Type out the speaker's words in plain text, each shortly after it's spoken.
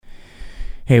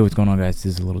Hey, what's going on, guys?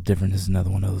 This is a little different. This is another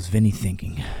one of those Vinny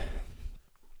thinking.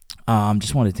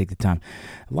 Just wanted to take the time.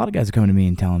 A lot of guys are coming to me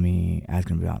and telling me,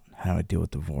 asking about how do I deal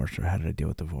with divorce or how did I deal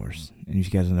with divorce. And if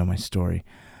you guys don't know my story,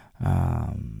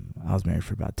 I was married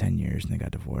for about 10 years and then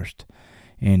got divorced.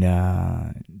 And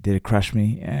did it crush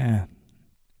me? Yeah,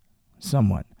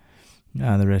 somewhat.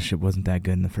 The relationship wasn't that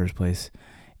good in the first place.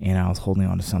 And I was holding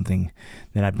on to something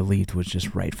that I believed was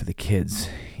just right for the kids.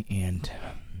 And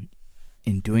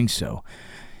in doing so,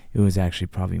 it was actually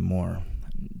probably more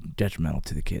detrimental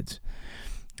to the kids.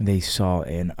 They saw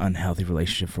an unhealthy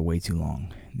relationship for way too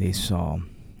long. They saw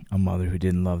a mother who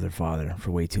didn't love their father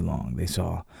for way too long. They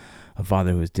saw a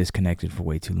father who was disconnected for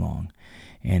way too long.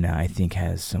 And I think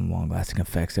has some long-lasting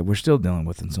effects that we're still dealing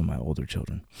with in some of my older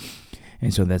children.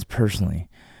 And so that's personally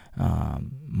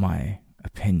my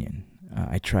opinion.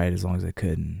 I tried as long as I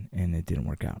could, and it didn't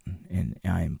work out. And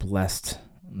I am blessed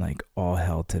like all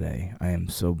hell today. I am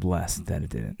so blessed that it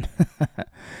didn't.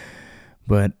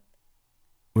 But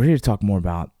we're here to talk more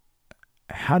about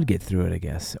how to get through it, I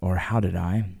guess, or how did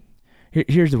I.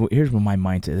 Here's what my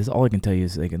mindset is. All I can tell you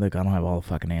is, like, look, I don't have all the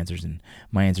fucking answers, and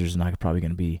my answers are not probably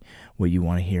going to be what you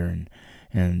want to hear, and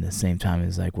at the same time,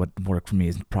 is like what worked for me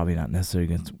is probably not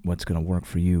necessarily what's going to work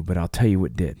for you, but I'll tell you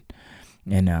what did,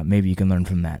 and maybe you can learn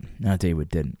from that, and I'll tell you what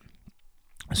didn't.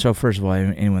 So first of all,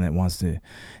 anyone that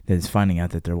is finding out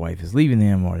that their wife is leaving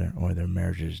them or their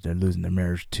marriages, they're losing their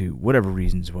marriage to whatever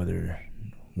reasons, whether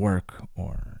work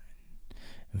or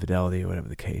infidelity or whatever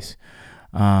the case.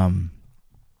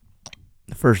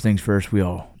 First things first, we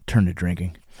all turn to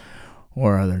drinking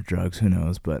or other drugs, who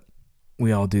knows, but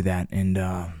we all do that. And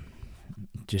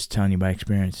just telling you by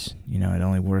experience, it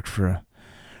only works for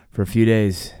a few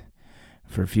days,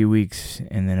 for a few weeks,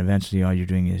 and then eventually all you're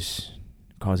doing is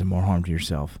causing more harm to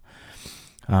yourself.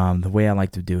 The way I like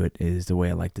to do it is, the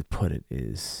way I like to put it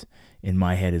is, in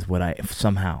my head, is what I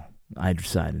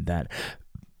decided that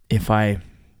if I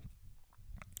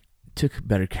took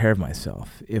better care of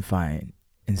myself, if I,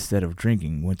 instead of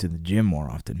drinking, went to the gym more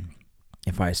often,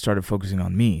 if I started focusing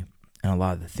on me and a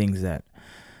lot of the things that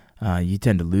you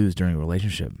tend to lose during a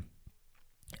relationship,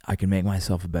 I can make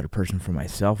myself a better person for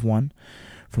myself, one,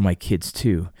 for my kids,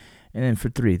 two, and then for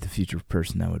three, the future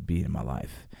person that would be in my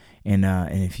life. And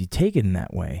if you take it in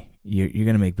that way, you're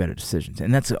going to make better decisions.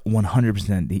 And that's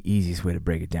 100% the easiest way to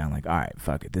break it down. Like, all right,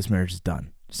 fuck it. This marriage is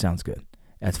done. Sounds good.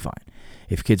 That's fine.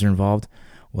 If kids are involved,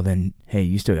 well then, hey,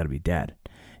 you still got to be dad.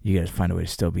 You got to find a way to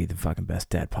still be the fucking best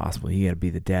dad possible. You got to be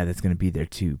the dad that's going to be there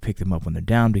to pick them up when they're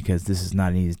down, because this is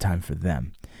not an easy time for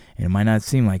them. And it might not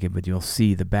seem like it, but you'll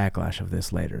see the backlash of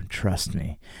this later. Trust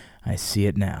me. I see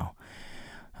it now.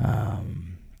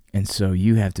 And so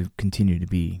you have to continue to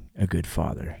be a good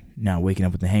father. Now, waking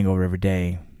up with a hangover every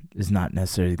day is not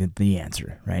necessarily the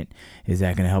answer, right? Is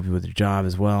that going to help you with your job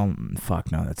as well?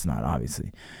 Fuck no, that's not,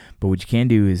 obviously. But what you can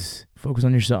do is focus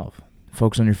on yourself.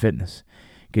 Focus on your fitness.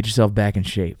 Get yourself back in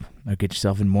shape, or get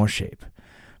yourself in more shape.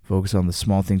 Focus on the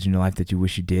small things in your life that you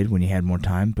wish you did when you had more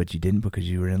time, but you didn't because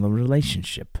you were in a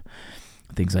relationship.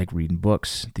 Things like reading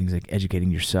books, things like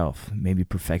educating yourself, maybe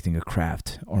perfecting a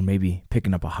craft, or maybe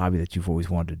picking up a hobby that you've always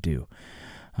wanted to do.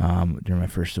 During my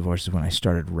first divorce is when I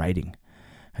started writing.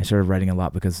 I started writing a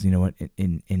lot because, you know what,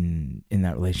 in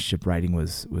that relationship, writing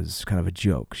was kind of a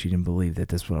joke. She didn't believe that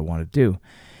that's what I wanted to do.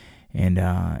 And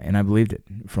I believed it.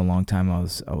 For a long time, I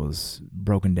was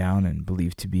broken down and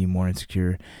believed to be more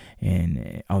insecure,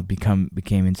 and I became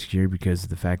insecure because of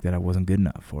the fact that I wasn't good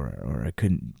enough, or I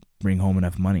couldn't bring home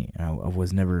enough money. I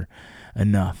was never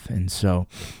enough, and so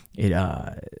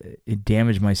it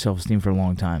damaged my self-esteem for a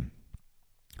long time.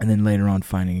 And then later on,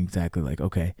 finding exactly like,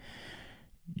 okay,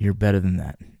 you're better than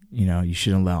that. You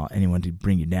shouldn't allow anyone to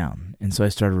bring you down. And so I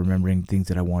started remembering things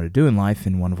that I wanted to do in life,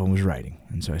 and one of them was writing.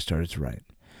 And so I started to write.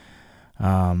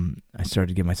 I started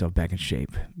to get myself back in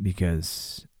shape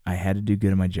because I had to do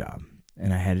good at my job.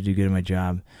 And I had to do good at my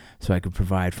job so I could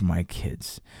provide for my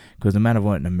kids. Because no matter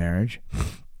what in a marriage,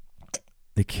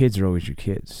 the kids are always your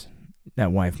kids.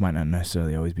 That wife might not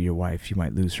necessarily always be your wife. You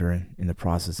might lose her in the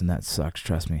process, and that sucks,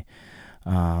 trust me.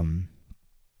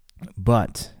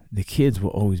 But the kids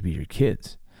will always be your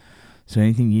kids. So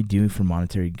anything you do for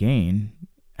monetary gain,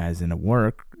 as in a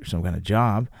work or some kind of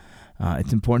job,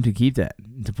 it's important to keep that.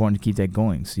 It's important to keep that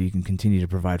going so you can continue to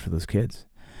provide for those kids.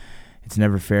 It's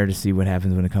never fair to see what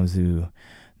happens when it comes to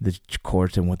the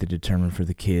courts and what they determine for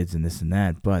the kids and this and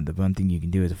that. But the one thing you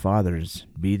can do as a father is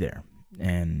be there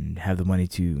and have the money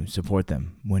to support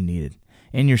them when needed.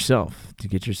 And yourself, to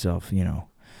get yourself, a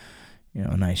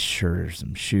nice shirt or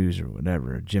some shoes or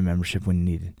whatever, a gym membership when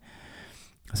needed.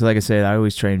 So like I said, I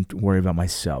always try and worry about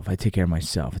myself. I take care of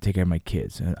myself. I take care of my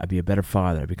kids. I be a better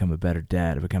father. I become a better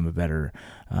dad. I become a better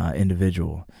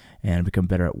individual, and I become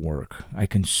better at work. I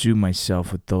consume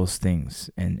myself with those things,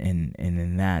 and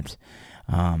in that,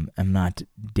 I'm not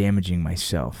damaging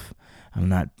myself. I'm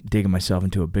not digging myself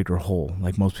into a bigger hole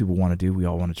like most people want to do. We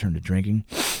all want to turn to drinking.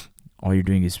 All you're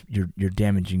doing is you're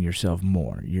damaging yourself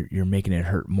more. You're making it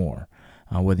hurt more,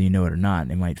 whether you know it or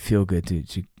not. It might feel good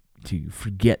to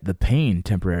forget the pain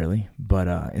temporarily, but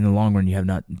in the long run, you have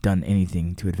not done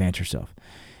anything to advance yourself.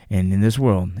 And in this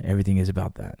world, everything is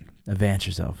about that. Advance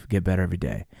yourself, get better every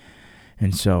day.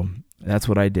 And so that's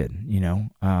what I did.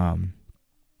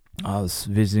 I was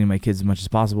visiting my kids as much as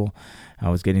possible. I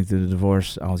was getting through the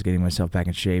divorce. I was getting myself back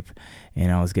in shape,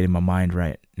 and I was getting my mind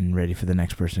right and ready for the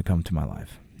next person to come to my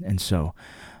life. And so,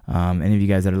 any of you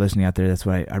guys that are listening out there, that's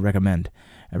what I recommend.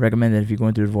 I recommend that if you're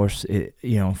going through a divorce,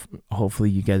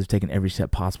 hopefully you guys have taken every step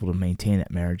possible to maintain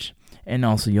that marriage, and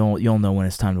also you'll know when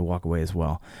it's time to walk away as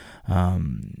well.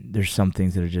 There's some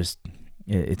things that are just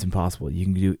it's impossible. You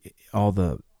can do all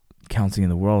the counseling in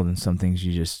the world, and some things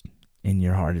you just in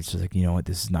your heart it's just like, you know what,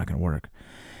 this is not going to work,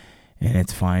 and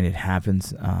it's fine. It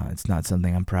happens. It's not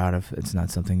something I'm proud of. It's not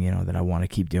something that I want to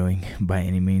keep doing by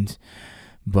any means,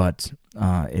 but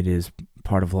it is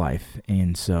part of life,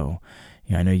 and so.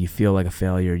 I know you feel like a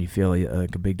failure, you feel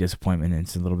like a big disappointment, and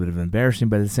it's a little bit of embarrassing,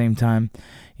 but at the same time,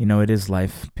 it is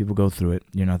life. People go through it.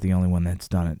 You're not the only one that's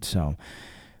done it. So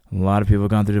a lot of people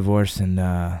have gone through divorce and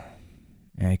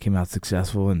came out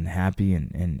successful and happy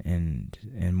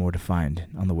and more defined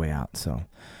on the way out. So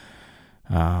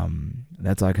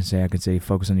that's all I can say. I can say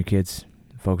focus on your kids,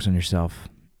 focus on yourself,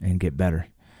 and get better.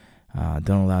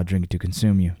 Don't allow drinking to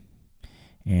consume you,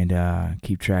 and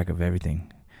keep track of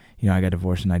everything. I got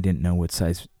divorced and I didn't know what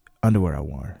size underwear I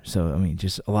wore. So,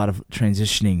 just a lot of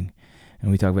transitioning.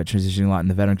 And we talk about transitioning a lot in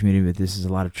the veteran community, but this is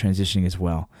a lot of transitioning as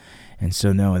well. And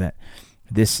so know that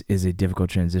this is a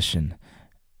difficult transition.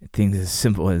 Things as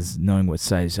simple as knowing what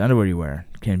size underwear you wear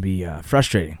can be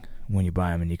frustrating when you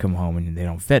buy them and you come home and they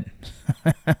don't fit.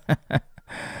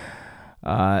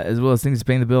 As well as things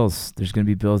paying the bills. There's going to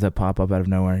be bills that pop up out of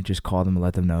nowhere. Just call them and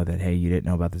let them know that, hey, you didn't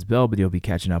know about this bill, but you'll be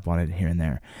catching up on it here and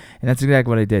there. And that's exactly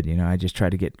what I did. I just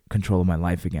tried to get control of my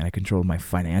life again. I controlled my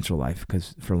financial life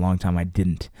because for a long time I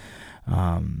didn't.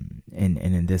 And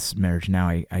in this marriage now,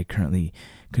 I currently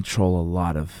control a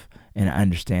lot of, and I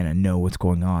understand and know what's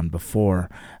going on.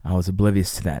 Before, I was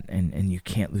oblivious to that, and you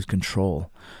can't lose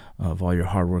control of all your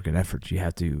hard work and efforts. You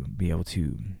have to be able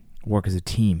to work as a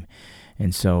team.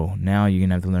 And so now you're going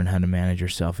to have to learn how to manage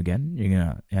yourself again. You're going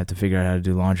to have to figure out how to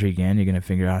do laundry again. You're going to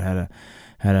figure out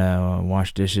how to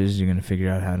wash dishes. You're going to figure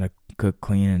out how to cook,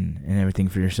 clean, and everything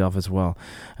for yourself as well.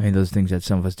 Those are things that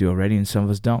some of us do already and some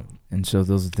of us don't. And so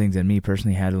those are things that me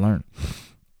personally had to learn.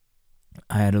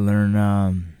 I had to learn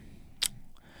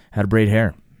how to braid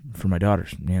hair for my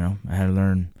daughters. I had to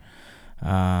learn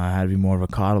how to be more of a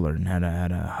coddler and how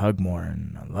to hug more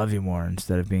and love you more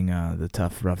instead of being the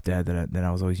tough, rough dad that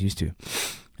I was always used to.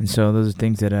 And so those are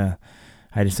things that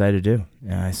I decided to do.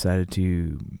 And I decided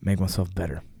to make myself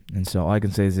better. And so all I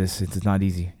can say is this: it's not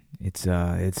easy. It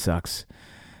sucks.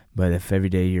 But if every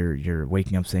day you're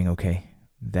waking up saying, okay,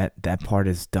 that part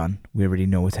is done. We already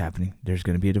know what's happening. There's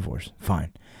going to be a divorce.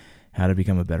 Fine. How to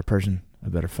become a better person,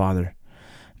 a better father,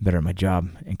 better at my job,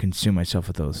 and consume myself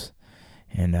with those.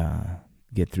 And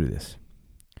get through this.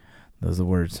 Those are the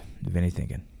words of Vinny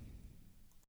Thinking.